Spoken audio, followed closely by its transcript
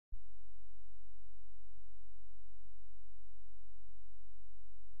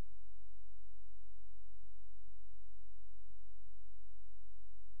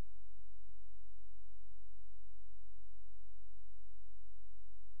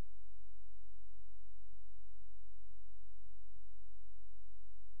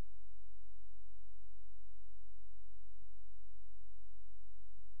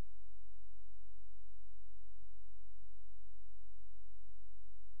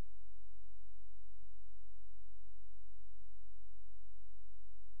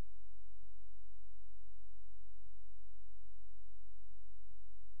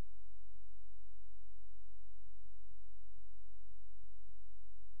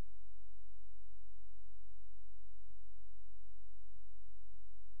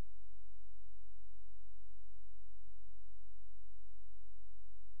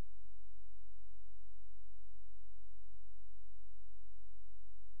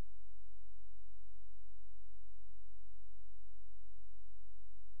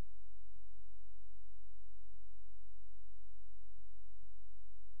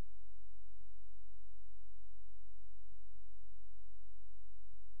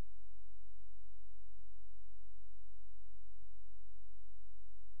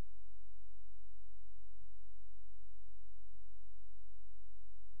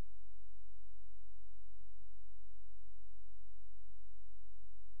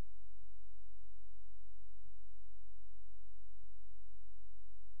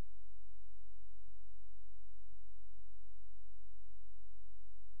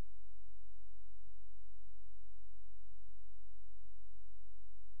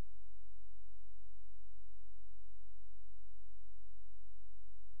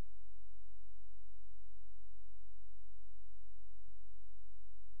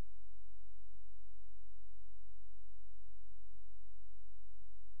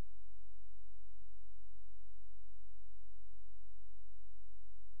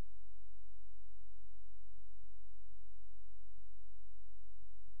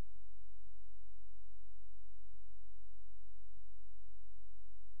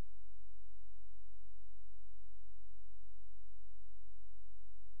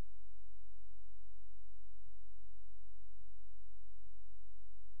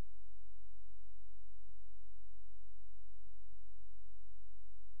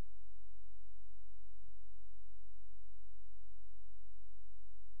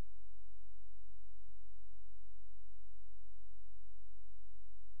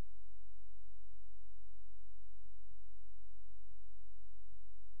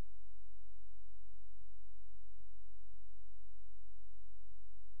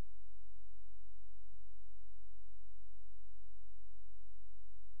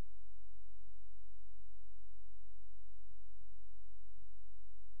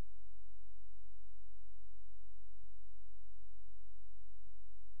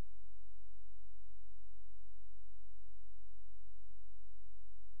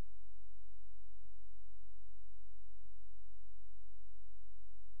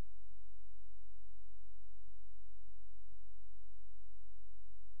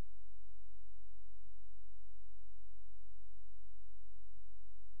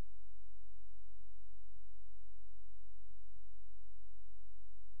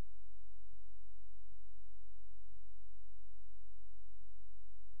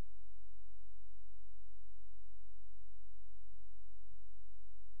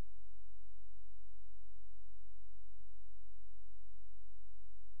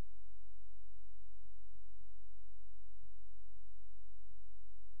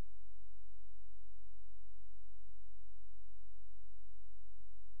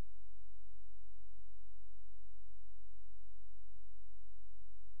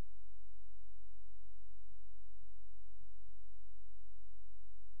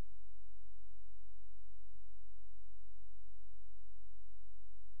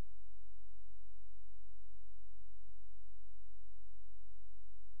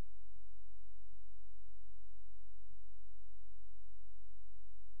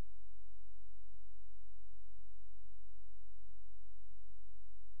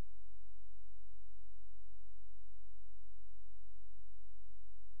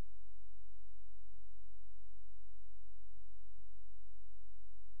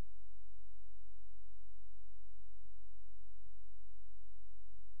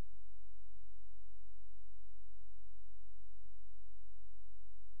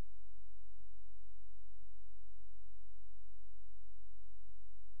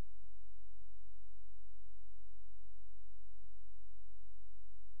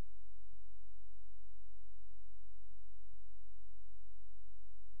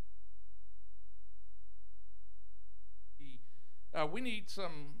we need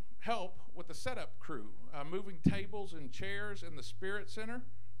some help with the setup crew, moving tables and chairs in the Spirit Center.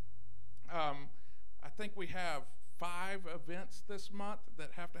 I think we have 5 events this month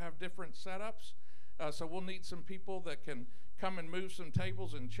that have to have different setups. So we'll need some people that can come and move some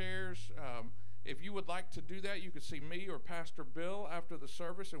tables and chairs. If you would like to do that, you could see me or Pastor Bill after the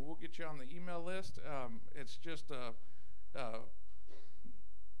service, and we'll get you on the email list. It's just a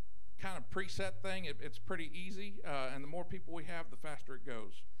kind of preset thing. It's pretty easy, and the more people we have, the faster it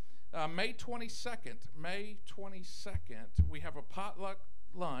goes. May 22nd, we have a potluck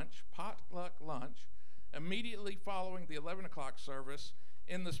lunch, immediately following the 11 o'clock service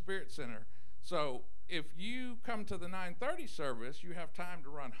in the Spirit Center. So if you come to the 9:30 service, you have time to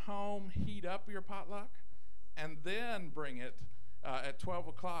run home, heat up your potluck, and then bring it at 12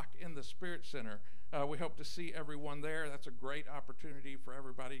 o'clock in the Spirit Center. We hope to see everyone there. That's a great opportunity for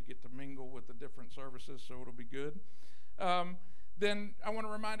everybody to get to mingle with the different services, so it'll be good. Then I want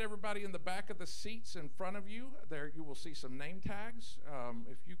to remind everybody in the back of the seats in front of you, there you will see some name tags.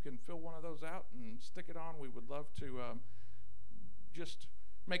 If you can fill one of those out and stick it on, we would love to just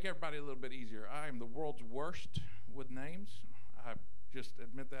make everybody a little bit easier. I am the world's worst with names. I just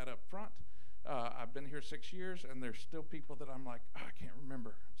admit that up front. I've been here 6 years, and there's still people that I'm like, I can't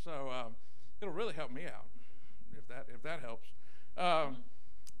remember. So it'll really help me out if that helps.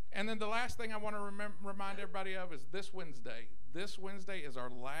 And then the last thing I want to remind everybody of is this Wednesday. This Wednesday is our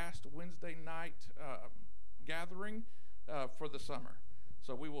last Wednesday night gathering for the summer.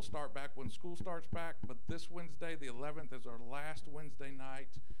 So we will start back when school starts back, but this Wednesday, the 11th, is our last Wednesday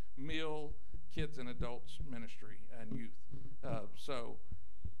night meal, kids and adults ministry and youth. So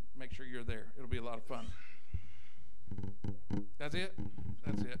make sure you're there. It'll be a lot of fun. That's it?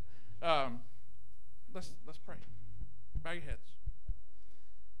 That's it. Let's pray. Bow your heads.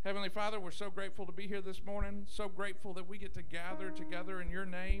 Heavenly Father, we're so grateful to be here this morning, so grateful that we get to gather together in your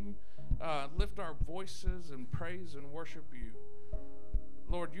name, lift our voices and praise and worship you.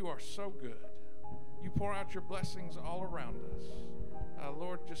 Lord, you are so good. You pour out your blessings all around us.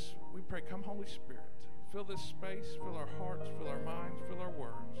 Lord, we pray, come Holy Spirit, fill this space, fill our hearts, fill our minds, fill our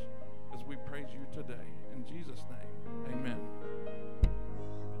words as we praise you today. In Jesus' name, amen.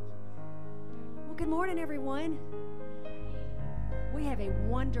 Well, good morning, everyone. We have a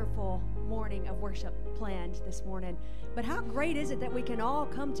wonderful morning of worship planned this morning. But how great is it that we can all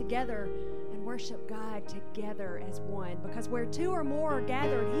come together and worship God together as one? Because where 2 or more are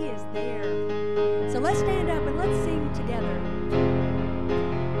gathered, He is there. So let's stand up and let's sing together.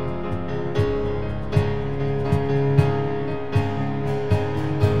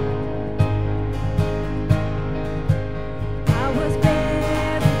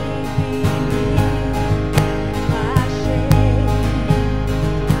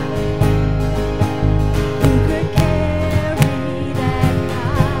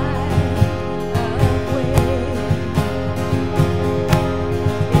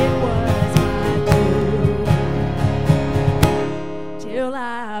 Till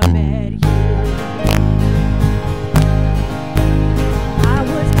I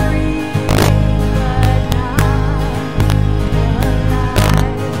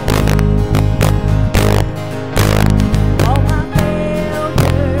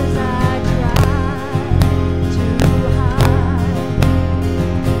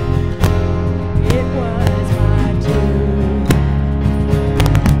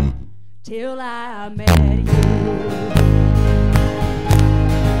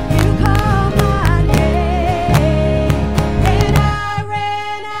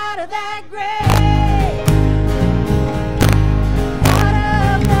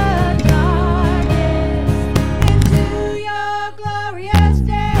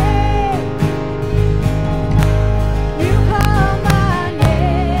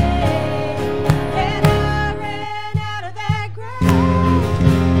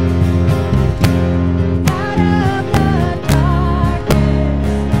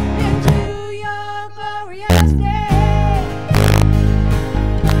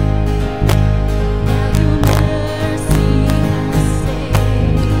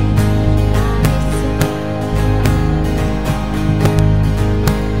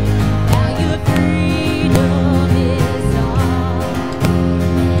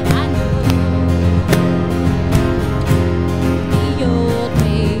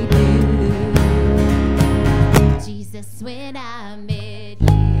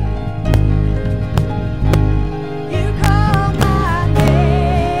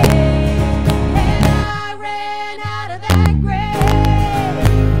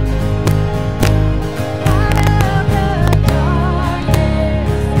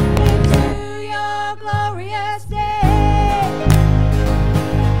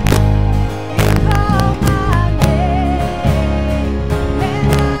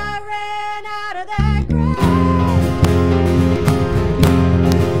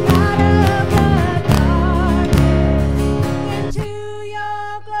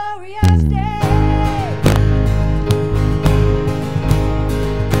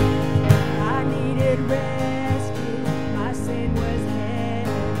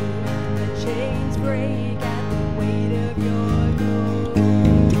chains break at the weight of your glory.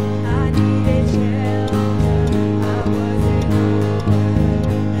 I needed shelter, I wasn't home.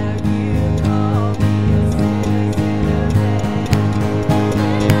 Now you call me a citizen of heaven.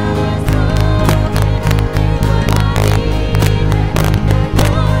 When I was broken, you were my healer. Now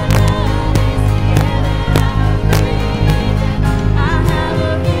your love is the air that I'm breathing. I have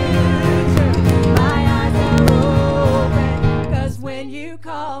a future, my eyes are open, 'cause when you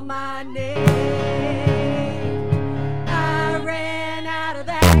call my name, I ran out of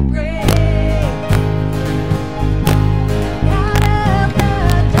that grave, out of the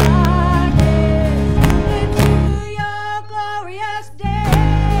darkness, into your glorious day.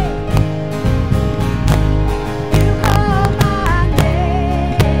 You called my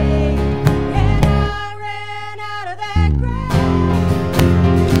name, and I ran out of that grave,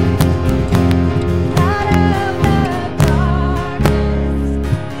 out of the darkness,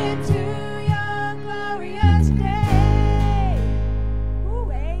 into your glorious day.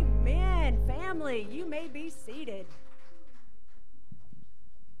 Ooh, amen. Family, you may be seated.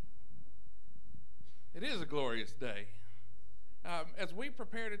 It is a glorious day. As we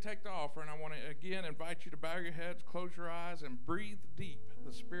prepare to take the offering, I want to again invite you to bow your heads, close your eyes, and breathe deep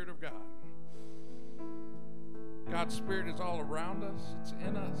the Spirit of God. God's Spirit is all around us. It's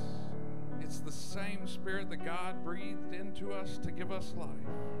in us. It's the same Spirit that God breathed into us to give us life.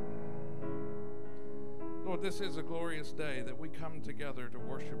 Lord, this is a glorious day that we come together to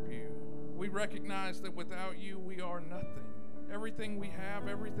worship you. We recognize that without you, we are nothing. Everything we have,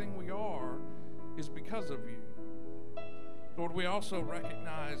 everything we are, is because of you. Lord, we also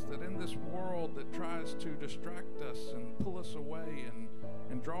recognize that in this world that tries to distract us and pull us away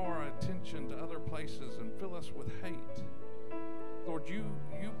and draw our attention to other places and fill us with hate, Lord, you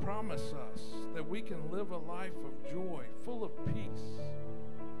promise us that we can live a life of joy, full of peace,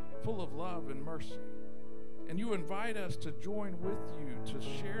 full of love and mercy. And you invite us to join with you to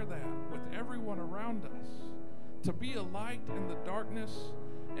share that with everyone around us, to be a light in the darkness,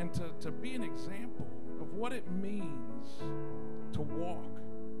 and to be an example of what it means to walk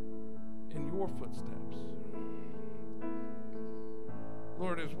in your footsteps.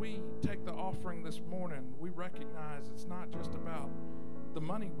 Lord, as we take the offering this morning, we recognize it's not just about the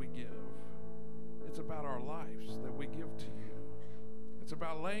money we give. It's about our lives that we give to you. It's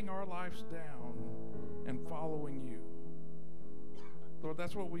about laying our lives down and following you. Lord,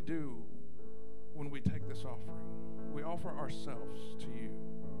 that's what we do when we take this offering. We offer ourselves to you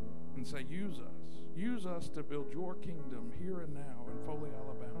and say, use us. Use us to build your kingdom here and now in Foley,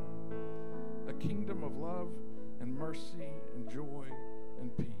 Alabama. A kingdom of love and mercy and joy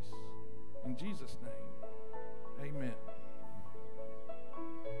and peace. In Jesus' name, amen.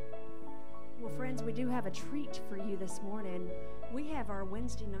 Well, friends, we do have a treat for you this morning. We have our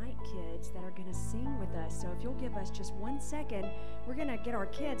Wednesday night kids that are going to sing with us. So if you'll give us just 1 second, we're going to get our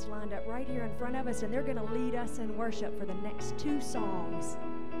kids lined up right here in front of us, and they're going to lead us in worship for the next 2 songs.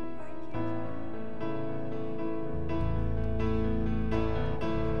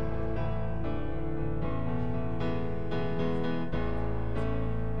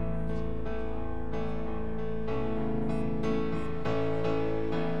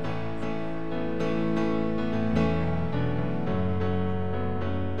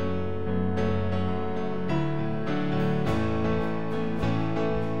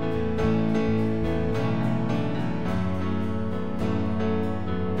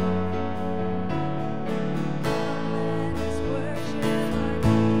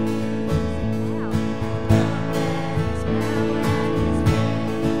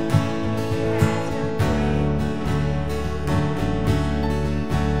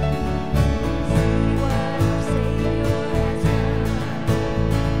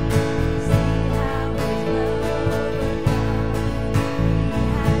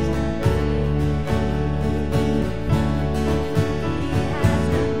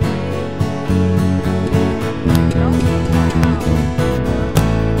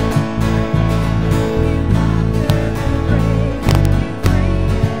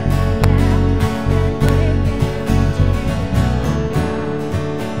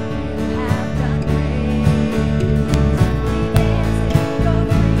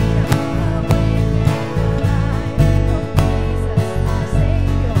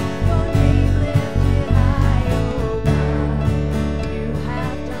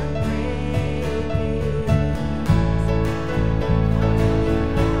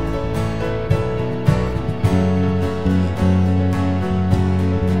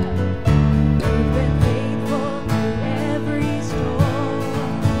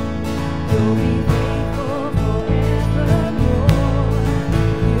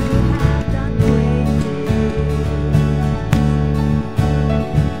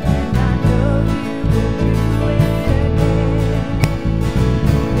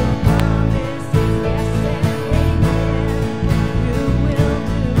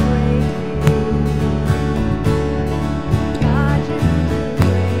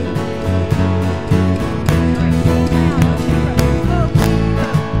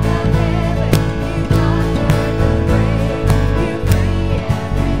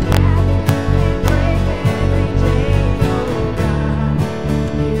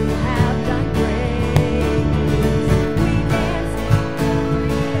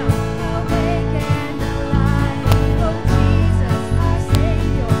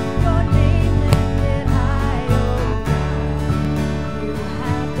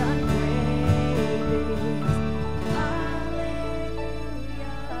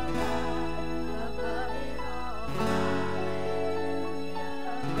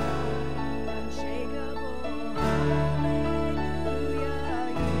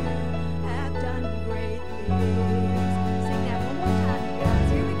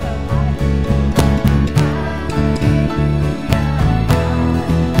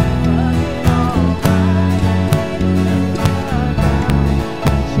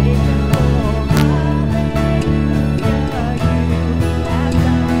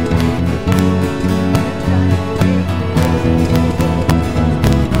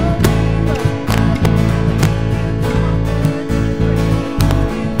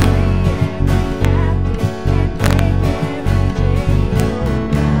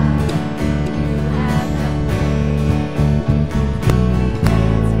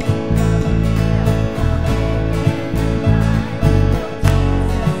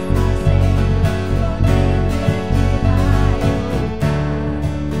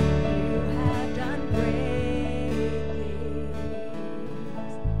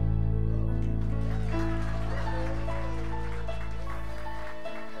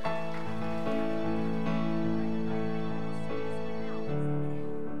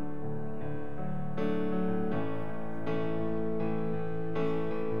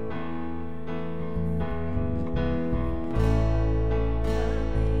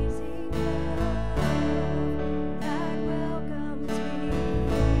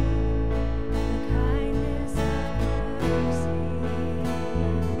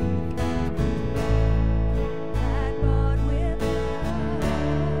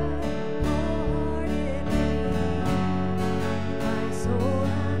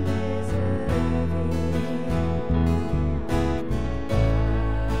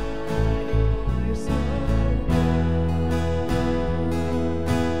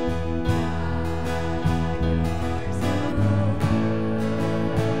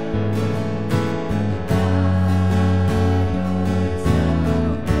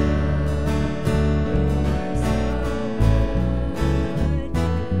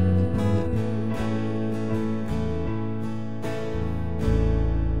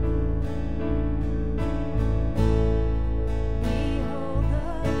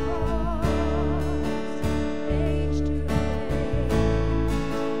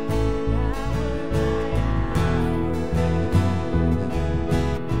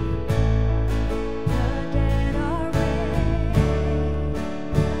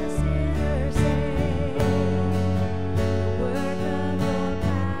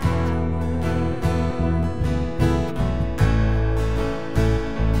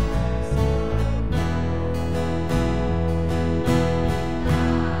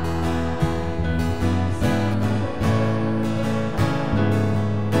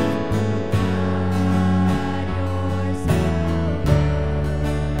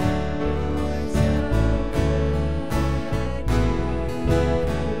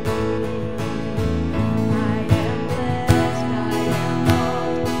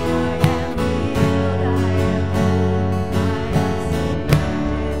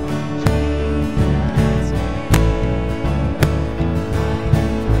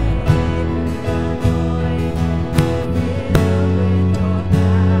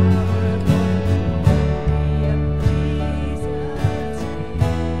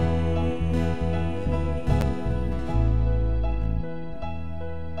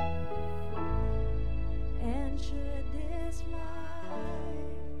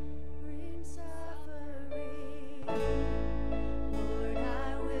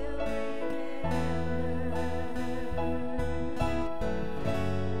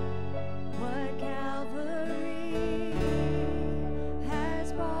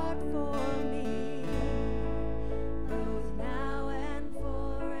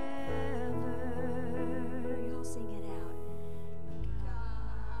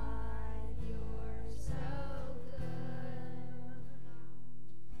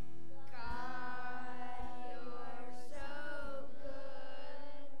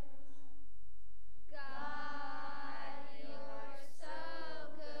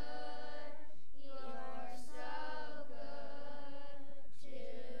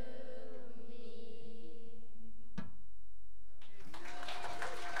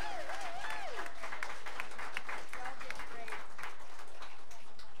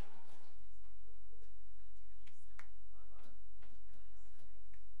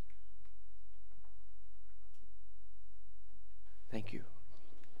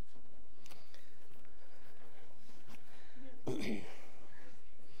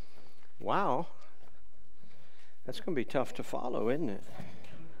 Wow. That's going to be tough to follow, isn't it?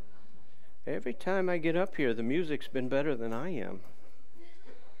 Every time I get up here, the music's been better than I am.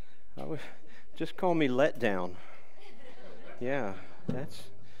 Just call me let down. Yeah, that's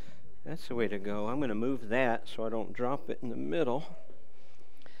the way to go. I'm going to move that so I don't drop it in the middle.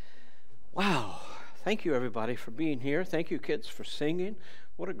 Wow. Thank you, everybody, for being here. Thank you, kids, for singing.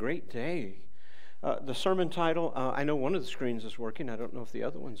 What a great day. The sermon title, I know one of the screens is working. I don't know if the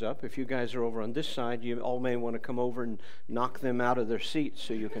other one's up. If you guys are over on this side, you all may want to come over and knock them out of their seats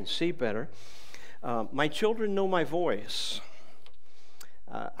so you can see better. My children know my voice.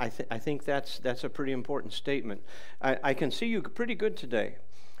 I think that's a pretty important statement. I can see you pretty good today.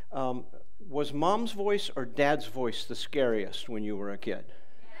 Was mom's voice or dad's voice the scariest when you were a kid?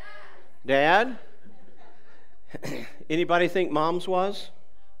 Dad? Anybody think mom's was?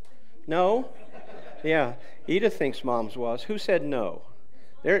 No? Yeah, Edith thinks mom's was. Who said no?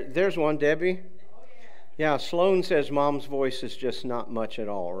 There's one, Debbie. Yeah, Sloan says mom's voice is just not much at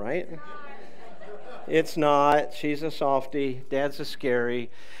all, right? It's not. She's a softie. Dad's a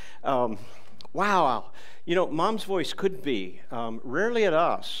scary. Wow. You know, mom's voice could be. Rarely at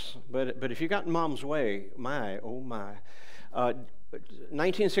us, but if you got in mom's way, my, oh my.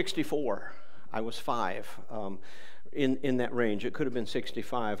 1964, I was 5. In that range. It could have been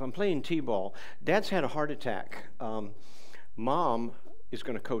 65. I'm playing t-ball. Dad's had a heart attack. Mom is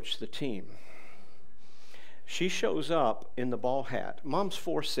going to coach the team. She shows up in the ball hat. Mom's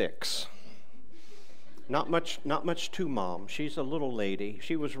 4'6". Not much to Mom. She's a little lady.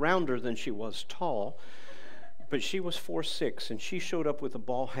 She was rounder than she was tall, but she was 4'6", and she showed up with a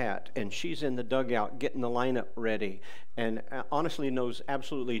ball hat, and she's in the dugout getting the lineup ready, and honestly knows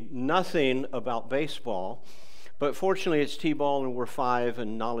absolutely nothing about baseball. But fortunately, it's t-ball, and we're 5,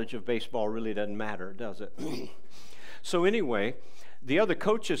 and knowledge of baseball really doesn't matter, does it? So anyway, the other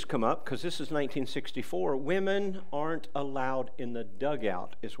coaches come up, because this is 1964. Women aren't allowed in the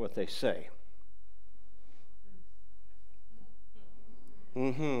dugout, is what they say.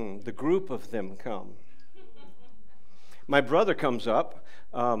 The group of them come. My brother comes up.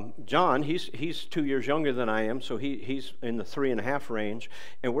 John, he's 2 years younger than I am, so he's in the 3.5 range,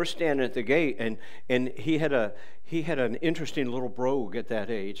 and we're standing at the gate, and he had an interesting little brogue at that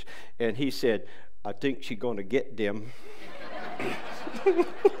age, and he said, "I think she's going to get them."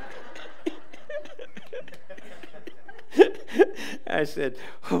 I said,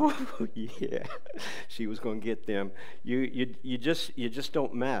 "Oh yeah, she was going to get them." You just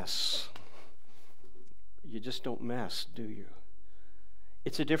don't mess. You just don't mess, do you?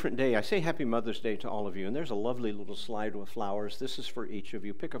 It's a different day. I say Happy Mother's Day to all of you, and there's a lovely little slide with flowers. This is for each of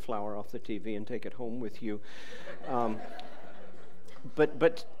you. Pick a flower off the TV and take it home with you.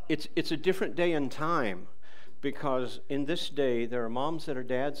 But it's a different day and time, because in this day there are moms that are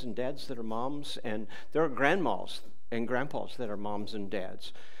dads and dads that are moms, and there are grandmas and grandpas that are moms and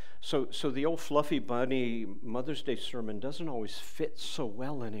dads. So the old fluffy bunny Mother's Day sermon doesn't always fit so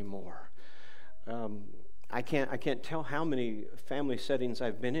well anymore. I can't tell how many family settings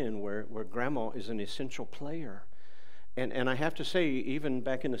I've been in where grandma is an essential player. And I have to say, even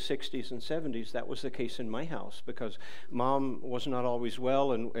back in the 60s and 70s, that was the case in my house, because mom was not always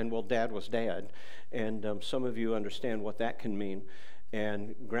well, and well, dad was dad. And some of you understand what that can mean.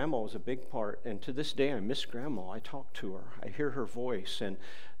 And grandma was a big part. And to this day, I miss grandma. I talk to her. I hear her voice. And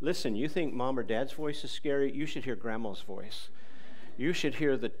listen, you think mom or dad's voice is scary? You should hear grandma's voice. You should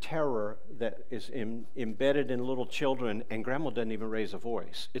hear the terror that is embedded in little children, and grandma doesn't even raise a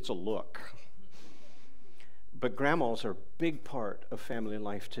voice. It's a look. But grandmas are a big part of family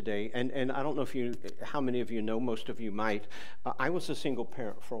life today. And I don't know how many of you know, most of you might. I was a single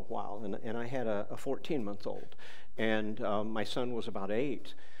parent for a while, and I had a 14-month-old, and my son was about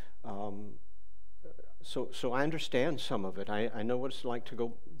 8. So I understand some of it. I know what it's like to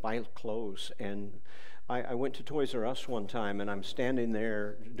go buy clothes, and I went to Toys R Us one time, and I'm standing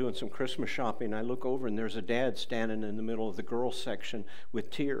there doing some Christmas shopping. I look over, and there's a dad standing in the middle of the girls section with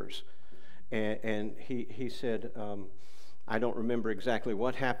tears. And he said, I don't remember exactly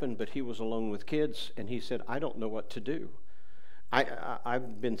what happened, but he was alone with kids, and he said, "I don't know what to do."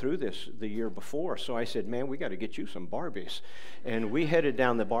 I've been through this the year before, so I said, "Man, we got to get you some Barbies." And we headed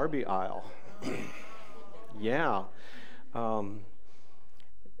down the Barbie aisle. Yeah.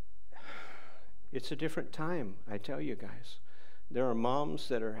 It's a different time, I tell you guys. There are moms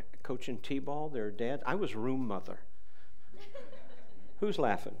that are coaching t-ball. There are dads. I was room mother. Who's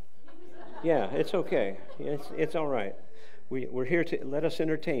laughing? Yeah, it's okay. It's all right. We're here to let us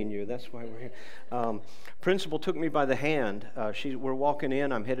entertain you. That's why we're here. Principal took me by the hand. We're walking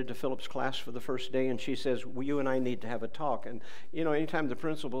in. I'm headed to Philip's class for the first day, and she says, well, you and I need to have a talk. And, you know, anytime the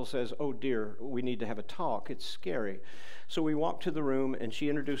principal says, oh, dear, we need to have a talk, it's scary. So we walk to the room, and she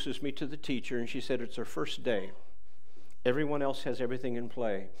introduces me to the teacher, and she said, it's her first day. Everyone else has everything in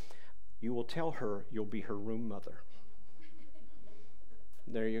play. You will tell her you'll be her room mother.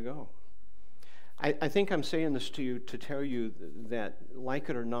 There you go. I think I'm saying this to you to tell you that, like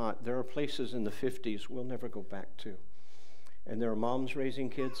it or not, there are places in the 50s we'll never go back to. And there are moms raising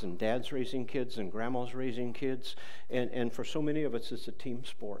kids and dads raising kids and grandmas raising kids. And for so many of us, it's a team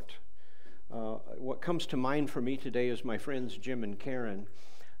sport. What comes to mind for me today is my friends Jim and Karen.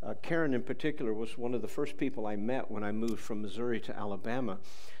 Karen in particular was one of the first people I met when I moved from Missouri to Alabama.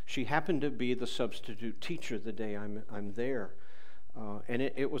 She happened to be the substitute teacher the day I'm there. And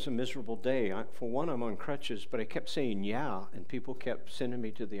it was a miserable day. For one, I'm on crutches, but I kept saying yeah, and people kept sending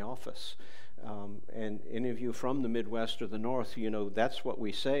me to the office. And any of you from the Midwest or the North, you know, that's what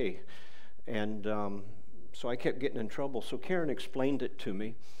we say. And so I kept getting in trouble. So Karen explained it to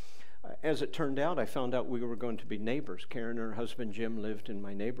me. As it turned out, I found out we were going to be neighbors. Karen and her husband Jim lived in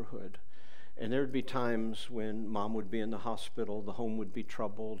my neighborhood. And there would be times when Mom would be in the hospital, the home would be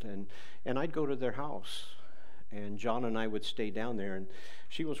troubled, and I'd go to their house. And John and I would stay down there, and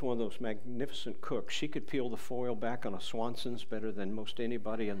she was one of those magnificent cooks. She could peel the foil back on a Swanson's better than most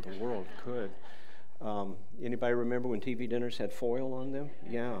anybody in the world could. Anybody remember when TV dinners had foil on them?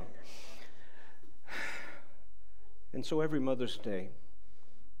 Yeah. And so every Mother's Day,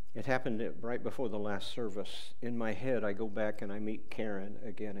 it happened right before the last service. In my head, I go back and I meet Karen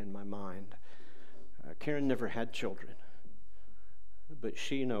again in my mind. Karen never had children. But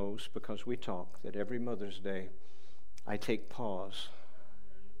she knows, because we talk, that every Mother's Day I take pause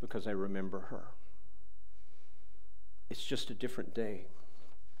because I remember her. It's just a different day.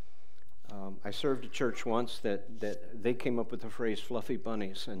 I served a church once that they came up with the phrase fluffy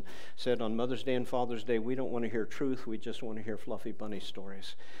bunnies and said on Mother's Day and Father's Day, we don't want to hear truth, we just want to hear fluffy bunny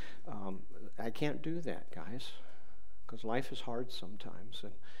stories. I can't do that, guys, because life is hard sometimes,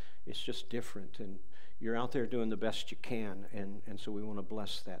 and it's just different, and you're out there doing the best you can, and so we want to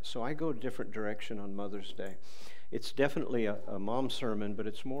bless that. So I go a different direction on Mother's Day. It's definitely a mom sermon, but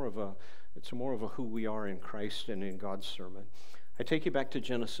it's more of a who we are in Christ and in God's sermon. I take you back to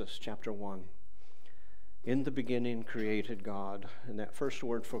Genesis chapter 1. In the beginning created God, and that first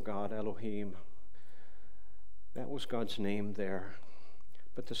word for God, Elohim, that was God's name there.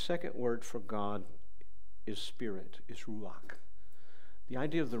 But the second word for God is spirit, is ruach. The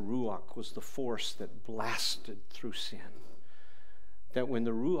idea of the ruach was the force that blasted through sin. That when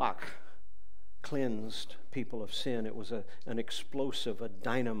the ruach cleansed people of sin, it was an explosive, a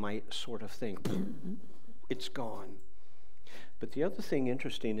dynamite sort of thing. It's gone. But the other thing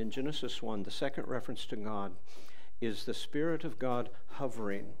interesting in Genesis 1, the second reference to God, is the Spirit of God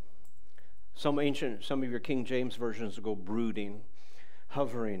hovering. Some of your King James versions go brooding,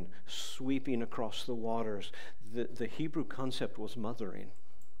 hovering, sweeping across the waters. The Hebrew concept was mothering,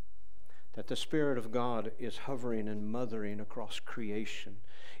 that the Spirit of God is hovering and mothering across creation.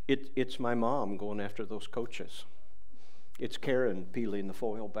 It's my mom going after those coaches. It's Karen peeling the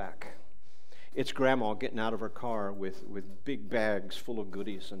foil back. It's Grandma getting out of her car with big bags full of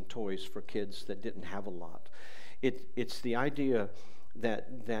goodies and toys for kids that didn't have a lot. It's the idea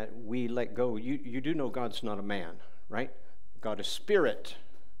that we let go. You do know God's not a man, right? God is spirit.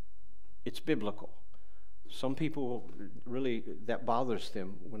 It's biblical. Some people really, that bothers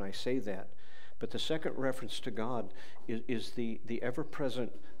them when I say that. But the second reference to God is the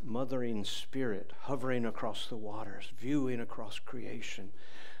ever-present mothering spirit hovering across the waters, viewing across creation.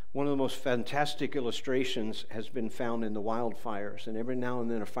 One of the most fantastic illustrations has been found in the wildfires, and every now and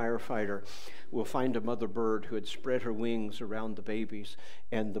then a firefighter will find a mother bird who had spread her wings around the babies,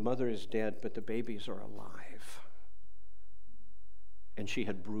 and the mother is dead, but the babies are alive. And she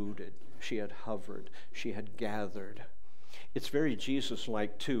had brooded, she had hovered, she had gathered. It's very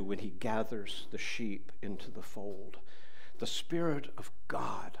Jesus-like, too, when he gathers the sheep into the fold. The Spirit of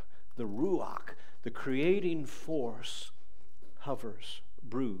God, the Ruach, the creating force, hovers,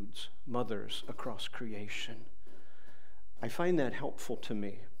 broods, mothers across creation. I find that helpful to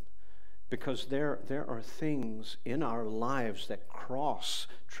me because there are things in our lives that cross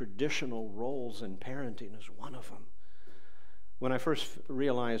traditional roles, and parenting is one of them. When I first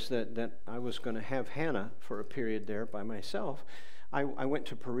realized that I was going to have Hannah for a period there by myself, I went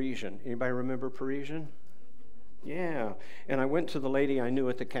to Parisian. Anybody remember Parisian? Yeah. And I went to the lady I knew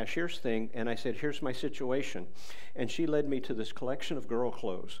at the cashier's thing, and I said, here's my situation. And she led me to this collection of girl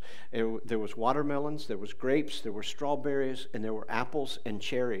clothes. There was watermelons, there was grapes, there were strawberries, and there were apples and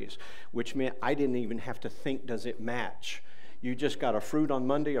cherries, which meant I didn't even have to think, does it match? You just got a fruit on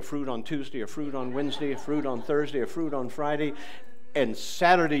Monday, a fruit on Tuesday, a fruit on Wednesday, a fruit on Thursday, a fruit on Friday, and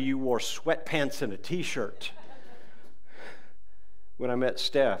Saturday you wore sweatpants and a t-shirt. When I met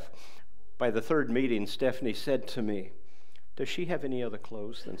Steph, by the third meeting, Stephanie said to me, does she have any other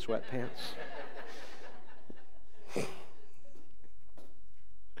clothes than sweatpants? The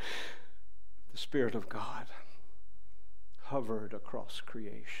Spirit of God hovered across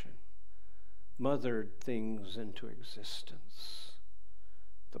creation, mothered things into existence.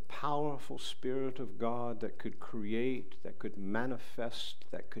 The powerful Spirit of God that could create, that could manifest,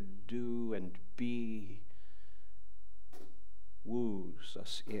 that could do and be, woos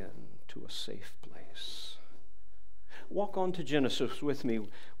us in to a safe place. Walk on to Genesis with me,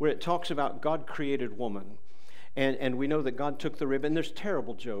 where it talks about God created woman. And we know that God took the rib, and there's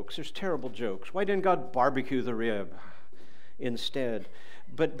terrible jokes. There's terrible jokes. Why didn't God barbecue the rib instead?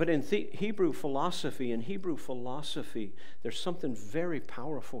 But in Hebrew philosophy, there's something very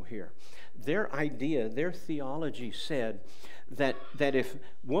powerful here. Their idea, their theology said that if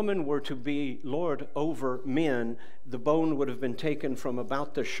woman were to be Lord over men, the bone would have been taken from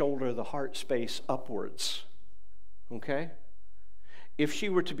about the shoulder, the heart space upwards. Okay? If she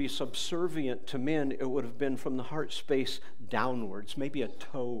were to be subservient to men, it would have been from the heart space downwards, maybe a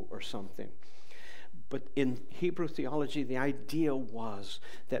toe or something. But in Hebrew theology, the idea was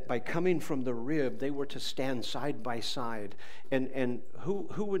that by coming from the rib, they were to stand side by side. And who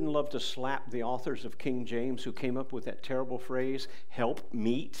wouldn't love to slap the authors of King James who came up with that terrible phrase, help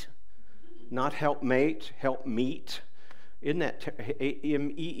meet? Not help mate, help meet. Isn't that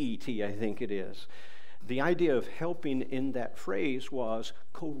M-E-E-T, I think it is. The idea of helping in that phrase was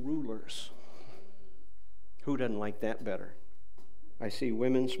co-rulers. Who doesn't like that better? I see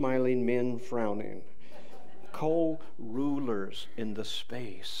women smiling, men frowning. Co-rulers in the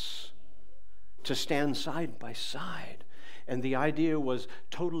space to stand side by side. And the idea was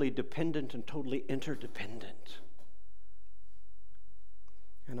totally dependent and totally interdependent.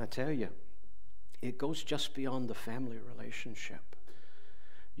 And I tell you, it goes just beyond the family relationship.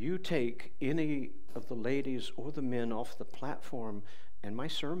 You take any of the ladies or the men off the platform, and my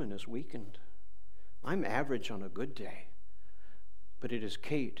sermon is weakened. I'm average on a good day. But it is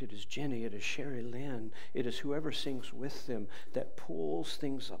Kate, it is Jenny, it is Sherry Lynn, it is whoever sings with them that pulls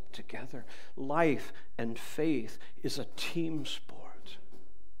things up together. Life and faith is a team sport.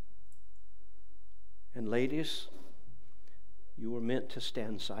 And ladies, you were meant to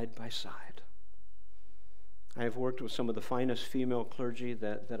stand side by side. I have worked with some of the finest female clergy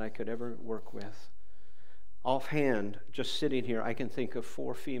that I could ever work with. Offhand, just sitting here, I can think of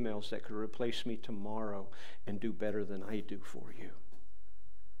 4 females that could replace me tomorrow and do better than I do for you.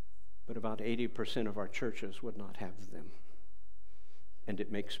 But about 80% of our churches would not have them. And it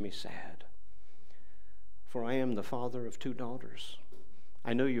makes me sad. For I am the father of 2 daughters.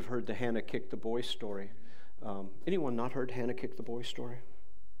 I know you've heard the Hannah kick the boy story. Anyone not heard Hannah kick the boy story?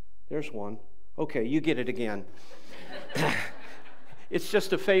 There's one. Okay, you get it again. It's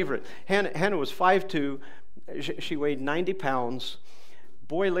just a favorite. Hannah was 5'2". She weighed 90 pounds.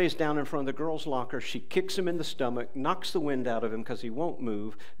 Boy lays down in front of the girls' locker. She kicks him in the stomach, knocks the wind out of him because he won't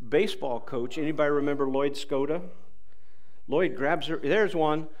move. Baseball coach, anybody remember Lloyd Skoda? Lloyd grabs her. There's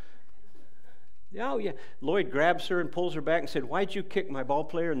one. Oh, yeah. Lloyd grabs her and pulls her back and said, why'd you kick my ball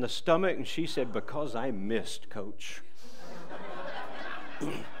player in the stomach? And she said, because I missed, coach.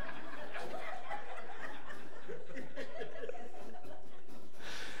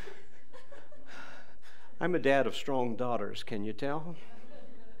 I'm a dad of strong daughters, can you tell?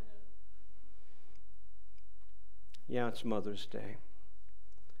 Yeah, it's Mother's Day.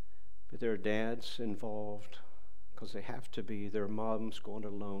 But there are dads involved because they have to be. There are moms going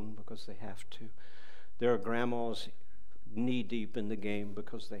alone because they have to. There are grandmas knee-deep in the game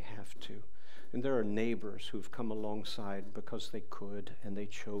because they have to. And there are neighbors who've come alongside because they could and they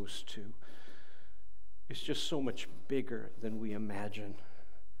chose to. It's just so much bigger than we imagine.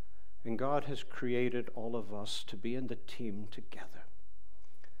 And God has created all of us to be in the team together.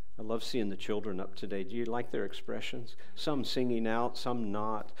 I love seeing the children up today. Do you like their expressions? Some singing out, some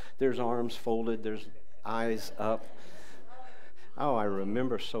not. There's arms folded, there's eyes up. Oh, I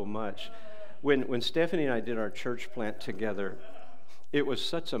remember so much. When Stephanie and I did our church plant together, it was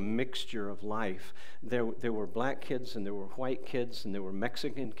such a mixture of life. There were black kids, and there were white kids, and there were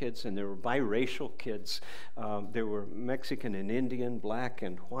Mexican kids, and there were biracial kids. There were Mexican and Indian, black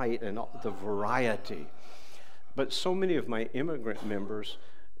and white, and the variety. But so many of my immigrant members,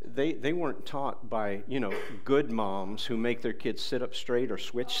 they weren't taught by, good moms who make their kids sit up straight or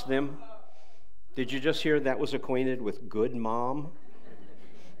switch them. Did you just hear that was acquainted with good mom?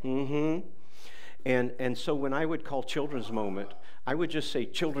 Mm-hmm. And so when I would call children's moment, I would just say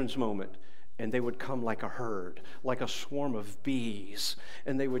children's moment, and they would come like a herd, like a swarm of bees,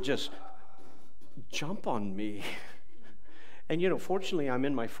 and they would just jump on me. And fortunately, I'm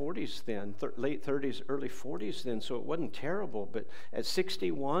in my 40s then, late 30s, early 40s then, so it wasn't terrible. But at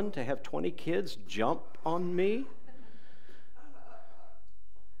 61, to have 20 kids jump on me,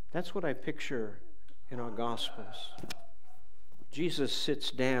 that's what I picture in our Gospels. Jesus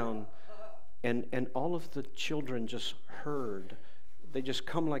sits down, and all of the children just herd. They just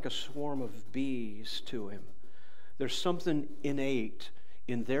come like a swarm of bees to him. There's something innate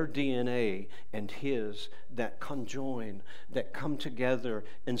in their DNA and his that conjoin, that come together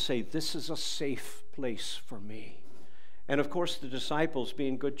and say, this is a safe place for me. And of course, the disciples,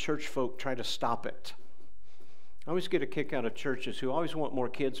 being good church folk, try to stop it. I always get a kick out of churches who always want more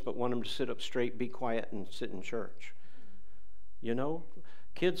kids but want them to sit up straight, be quiet, and sit in church.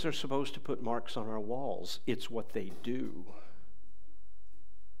 Kids are supposed to put marks on our walls. It's what they do.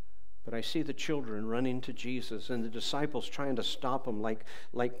 But I see the children running to Jesus and the disciples trying to stop them like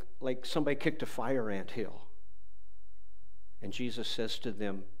somebody kicked a fire anthill. And Jesus says to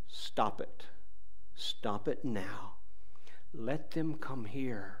them, stop it. Stop it now. Let them come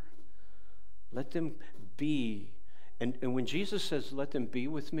here. Let them be. And when Jesus says, let them be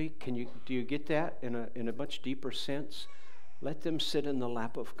with me, do you get that in a much deeper sense? Let them sit in the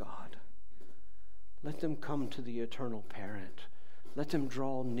lap of God. Let them come to the eternal parent. Let them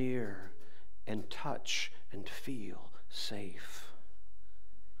draw near and touch and feel safe.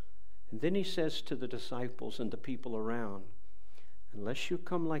 And then he says to the disciples and the people around, unless you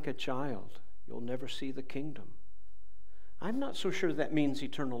come like a child, you'll never see the kingdom. I'm not so sure that means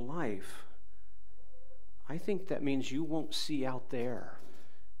eternal life. I think that means you won't see out there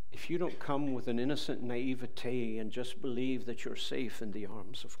if you don't come with an innocent naivete and just believe that you're safe in the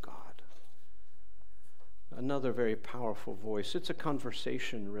arms of God. Another very powerful voice. It's a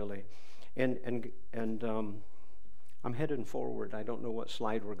conversation, really. And I'm heading forward. I don't know what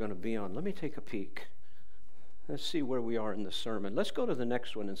slide we're going to be on. Let me take a peek. Let's see where we are in the sermon. Let's go to the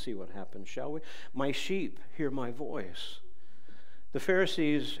next one and see what happens, shall we? My sheep hear my voice. The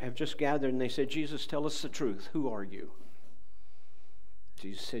Pharisees have just gathered and they said, Jesus, tell us the truth. Who are you?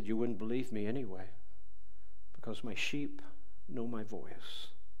 Jesus said, you wouldn't believe me anyway, because my sheep know my voice.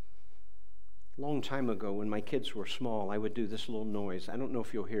 A long time ago, when my kids were small, I would do this little noise. I don't know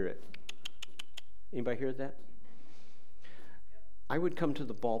if you'll hear it. Anybody hear that? I would come to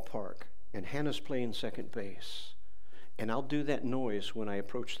the ballpark, and Hannah's playing second base, and I'll do that noise when I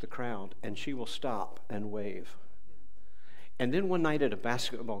approach the crowd, and she will stop and wave. And then one night at a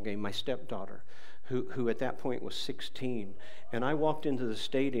basketball game, my stepdaughter, who at that point was 16, and I walked into the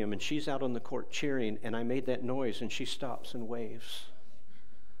stadium, and she's out on the court cheering, and I made that noise, and she stops and waves.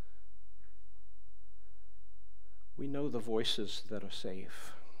 We know the voices that are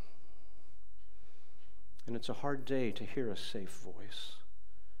safe. And it's a hard day to hear a safe voice.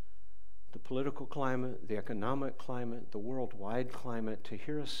 The political climate, the economic climate, the worldwide climate, to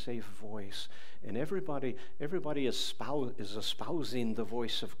hear a safe voice. And everybody is espousing the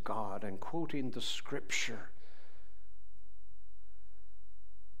voice of God and quoting the Scripture.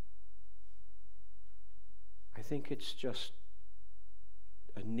 I think it's just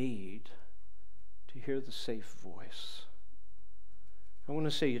a need to hear the safe voice. I want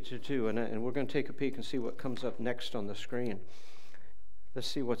to say it too, and we're going to take a peek and see what comes up next on the screen. Let's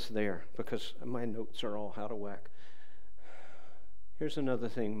see what's there, because my notes are all out of whack. Here's another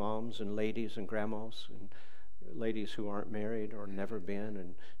thing, moms and ladies and grandmas and ladies who aren't married or never been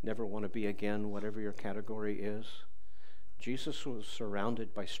and never want to be again, whatever your category is. Jesus was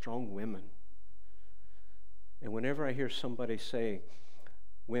surrounded by strong women. And whenever I hear somebody say,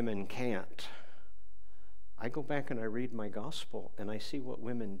 women can't, I go back and I read my gospel and I see what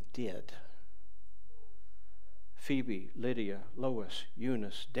women did. Phoebe, Lydia, Lois,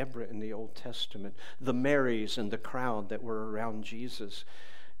 Eunice, Deborah in the Old Testament, the Marys and the crowd that were around Jesus.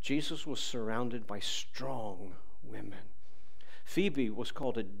 Jesus was surrounded by strong women. Phoebe was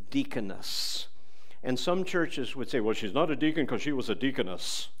called a deaconess. And some churches would say, well, she's not a deacon because she was a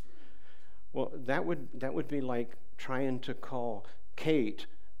deaconess. Well, that would be like trying to call Kate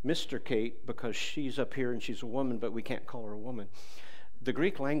Mr. Kate because she's up here and she's a woman, but we can't call her a woman. The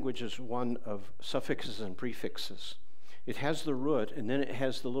Greek language is one of suffixes and prefixes. It has the root, and then it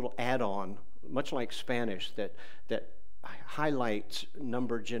has the little add-on, much like Spanish, that highlights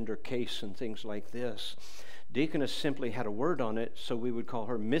number, gender, case, and things like this. Deaconess simply had a word on it, so we would call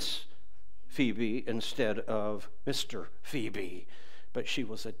her Miss Phoebe instead of Mr. Phoebe. But she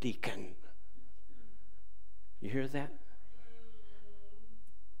was a deacon. You hear that?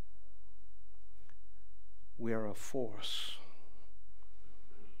 We are a force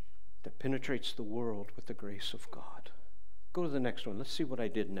that penetrates the world with the grace of God. Go to the next one. Let's see what I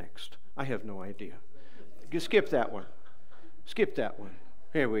did next. I have no idea. Skip that one. Skip that one.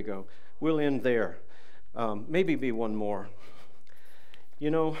 Here we go. We'll end there. Maybe be one more.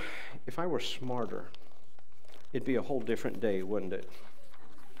 You know, if I were smarter, it'd be a whole different day, wouldn't it?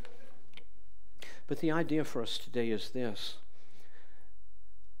 But the idea for us today is this: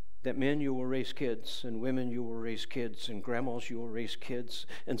 that men, you will raise kids, and women, you will raise kids, and grandmas, you will raise kids,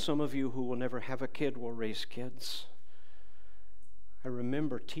 and some of you who will never have a kid will raise kids. I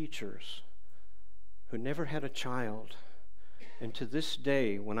remember teachers who never had a child, and to this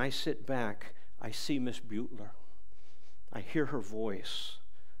day, when I sit back, I see Miss Butler. I hear her voice.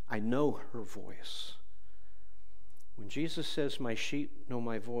 I know her voice. When Jesus says, "My sheep know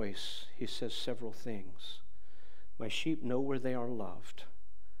my voice," he says several things. My sheep know where they are loved.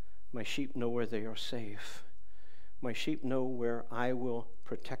 My sheep know where they are safe. My sheep know where I will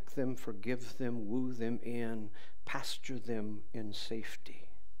protect them, forgive them, woo them in, pasture them in safety.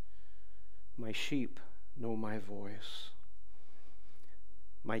 My sheep know my voice.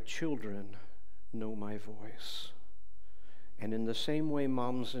 My children know my voice. And in the same way,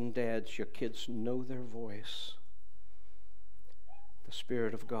 moms and dads, your kids know their voice. The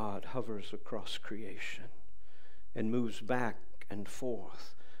Spirit of God hovers across creation and moves back and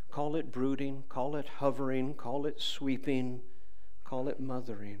forth. Call it brooding, call it hovering, call it sweeping, call it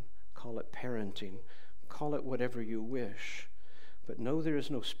mothering, call it parenting, call it whatever you wish. But know there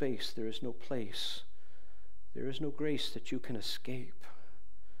is no space, there is no place, there is no grace that you can escape.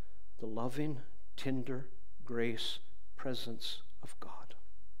 The loving, tender grace, presence of God.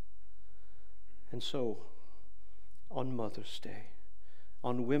 And so, on Mother's Day,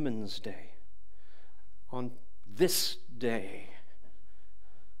 on Women's Day, on this day,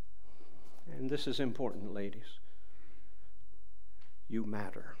 and this is important, ladies, you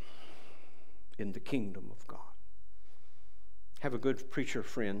matter in the kingdom of God. Have a good preacher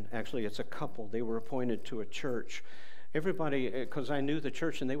friend. Actually, it's a couple. They were appointed to a church. Everybody, because I knew the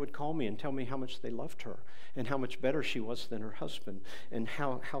church, and they would call me and tell me how much they loved her and how much better she was than her husband and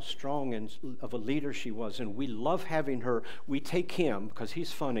how strong and of a leader she was. And we love having her. We take him because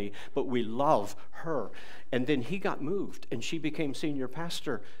he's funny, but we love her. And then he got moved, and she became senior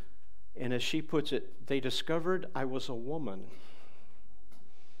pastor. And as she puts it, they discovered I was a woman,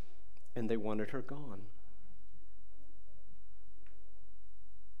 and they wanted her gone.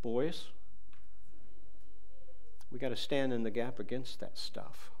 Boys, we got to stand in the gap against that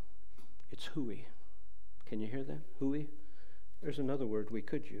stuff. It's hooey. Can you hear that? Hooey? There's another word we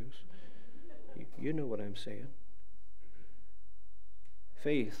could use. You know what I'm saying.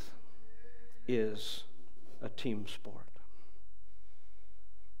 Faith is a team sport.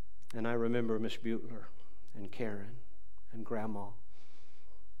 And I remember Miss Butler and Karen and Grandma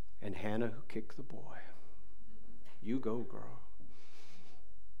and Hannah who kicked the boy. You go, girl.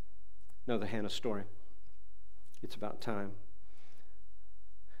 Know the Hannah story. It's about time.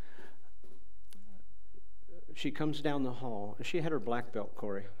 She comes down the hall. She had her black belt,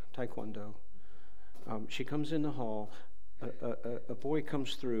 Corey, Taekwondo. She comes in the hall. A boy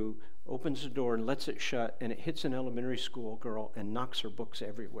comes through, opens the door and lets it shut, and it hits an elementary school girl and knocks her books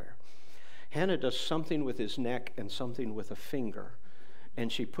everywhere. Hannah does something with his neck and something with a finger,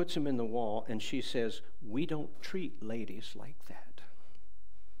 and she puts him in the wall, and she says, "We don't treat ladies like that."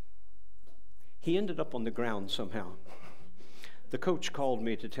 He ended up on the ground somehow. The coach called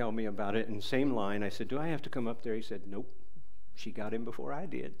me to tell me about it, and same line. I said, "Do I have to come up there?" He said, "Nope. She got him before I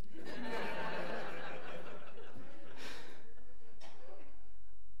did."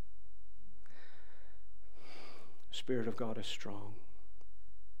 The Spirit of God is strong.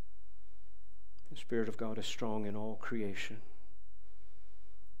 The Spirit of God is strong in all creation.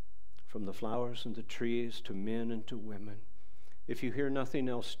 From the flowers and the trees to men and to women. If you hear nothing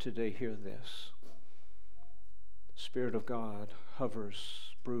else today, hear this. The Spirit of God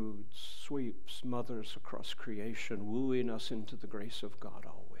hovers, broods, sweeps, mothers across creation, wooing us into the grace of God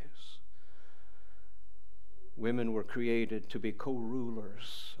always. Women were created to be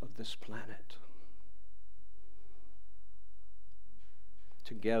co-rulers of this planet.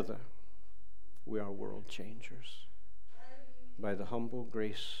 Together, we are world changers by the humble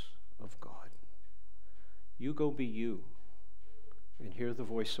grace of God. You go be you and hear the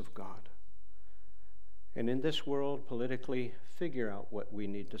voice of God. And in this world, politically, figure out what we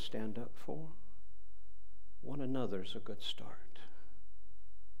need to stand up for. one another's a good start.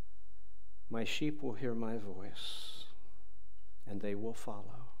 My sheep will hear my voice, and they will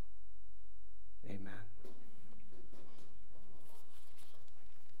follow. Amen.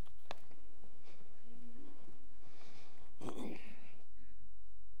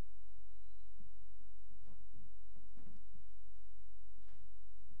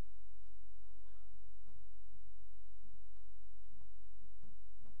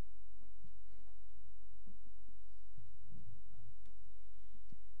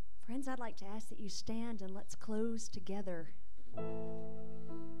 Friends, I'd like to ask that you stand and let's close together.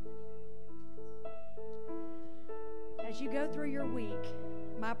 As you go through your week,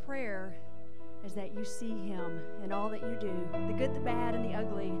 my prayer is that you see Him in all that you do, the good, the bad, and the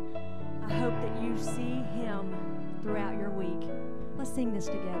ugly. I hope that you see Him throughout your week. Let's sing this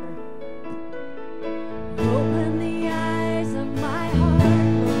together. Open the eyes of my heart,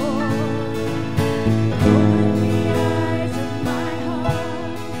 Lord. Open the eyes of my heart.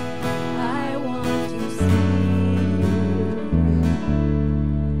 I want to see you.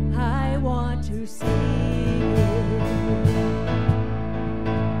 I want to see you.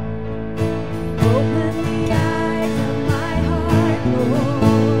 Open the eyes of my heart,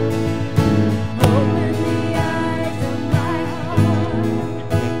 Lord. Open the eyes of my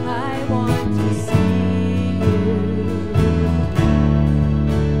heart. I want to see you.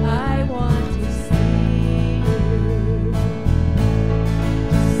 I want to see you.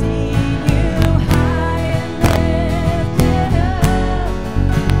 To see you high and lifted up,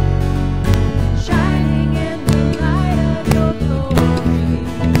 shining in the light of your glory.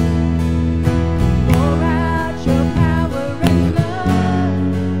 Pour out your power and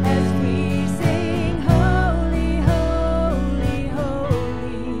love as we sing, holy, holy,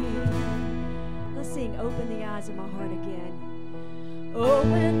 holy. Let's sing, open the eyes of my heart again.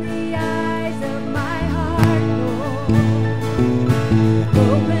 Open the eyes of my heart, Lord.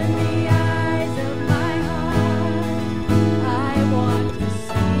 Open the eyes of my heart. I want to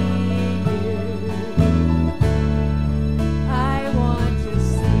see you. I want to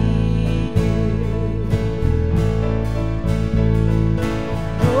see you.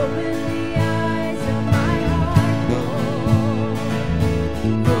 Open the eyes of my heart, Lord.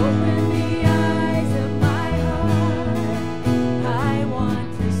 Open the eyes of my heart. I want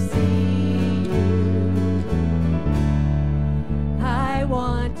to see you. I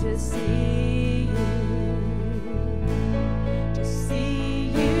want to see you. To see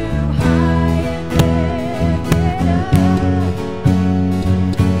you high and lifted up,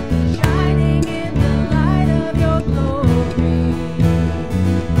 shining in the light of your glory.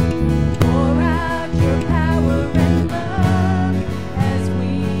 Pour out your power and love as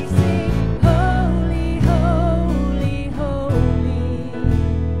we sing, holy, holy, holy.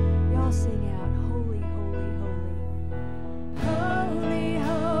 Y'all sing out, holy, holy, holy. Holy,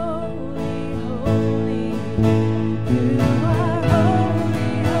 holy, holy. You are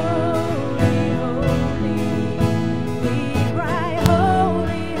holy, holy, holy. We cry,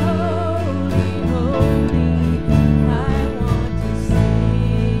 holy, holy, holy. I want to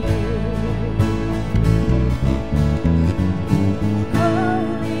see you.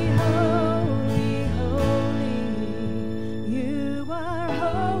 Holy, holy, holy. You are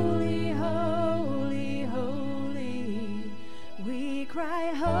holy, holy, holy. We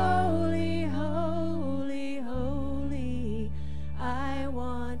cry, holy, holy, holy. I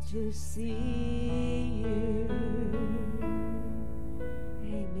want to see you.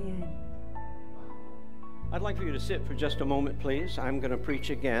 Amen. I'd like for you to sit for just a moment, please. I'm going to preach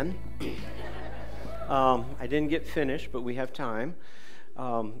again. I didn't get finished, but we have time.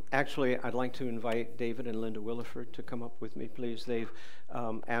 Actually, I'd like to invite David and Linda Williford to come up with me, please. They've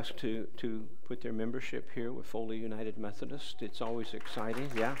asked to put their membership here with Foley United Methodist. It's always exciting,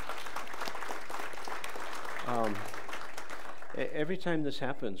 yeah. Every time this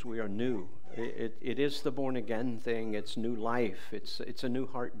happens, we are new. It is the born again thing. It's new life. It's a new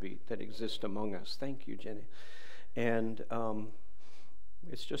heartbeat that exists among us. Thank you, Jenny. And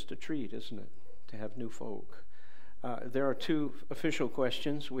it's just a treat, isn't it, to have new folk. There are two official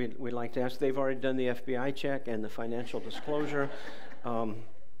questions we'd like to ask. They've already done the FBI check and the financial disclosure. Do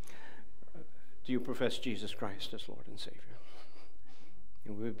you profess Jesus Christ as Lord and Savior?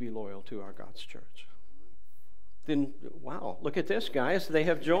 And we would be loyal to our God's church. Then, wow, look at this, guys. They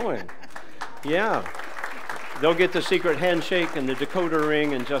have joined. Yeah. They'll get the secret handshake and the decoder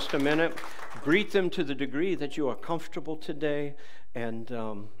ring in just a minute. Greet them to the degree that you are comfortable today. And,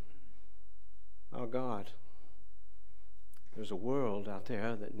 oh, God, there's a world out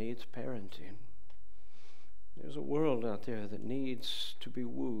there that needs parenting. There's a world out there that needs to be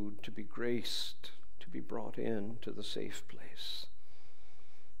wooed, to be graced, to be brought into the safe place.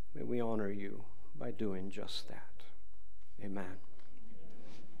 May we honor you by doing just that. Amen.